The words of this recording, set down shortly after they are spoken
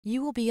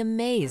You will be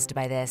amazed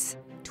by this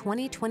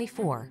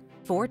 2024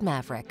 Ford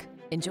Maverick.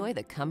 Enjoy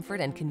the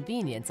comfort and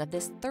convenience of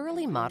this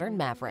thoroughly modern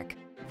Maverick.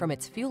 From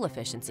its fuel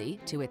efficiency,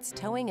 to its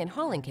towing and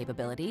hauling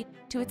capability,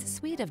 to its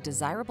suite of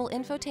desirable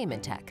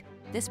infotainment tech,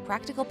 this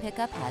practical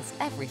pickup has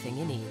everything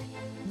you need.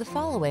 The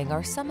following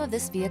are some of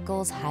this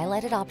vehicle's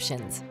highlighted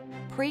options: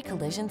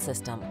 pre-collision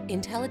system,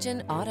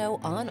 intelligent auto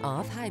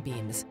on-off high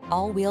beams,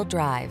 all-wheel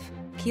drive,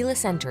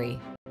 keyless entry,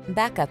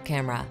 backup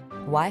camera,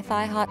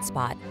 Wi-Fi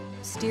hotspot,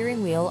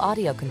 steering wheel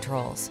audio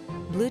controls,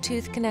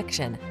 Bluetooth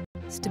connection,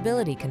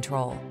 stability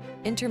control,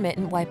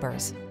 intermittent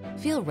wipers.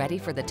 Feel ready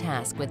for the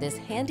task with this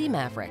handy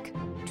Maverick.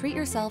 Treat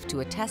yourself to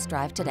a test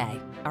drive today.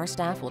 Our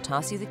staff will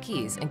toss you the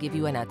keys and give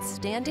you an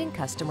outstanding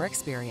customer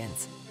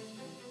experience.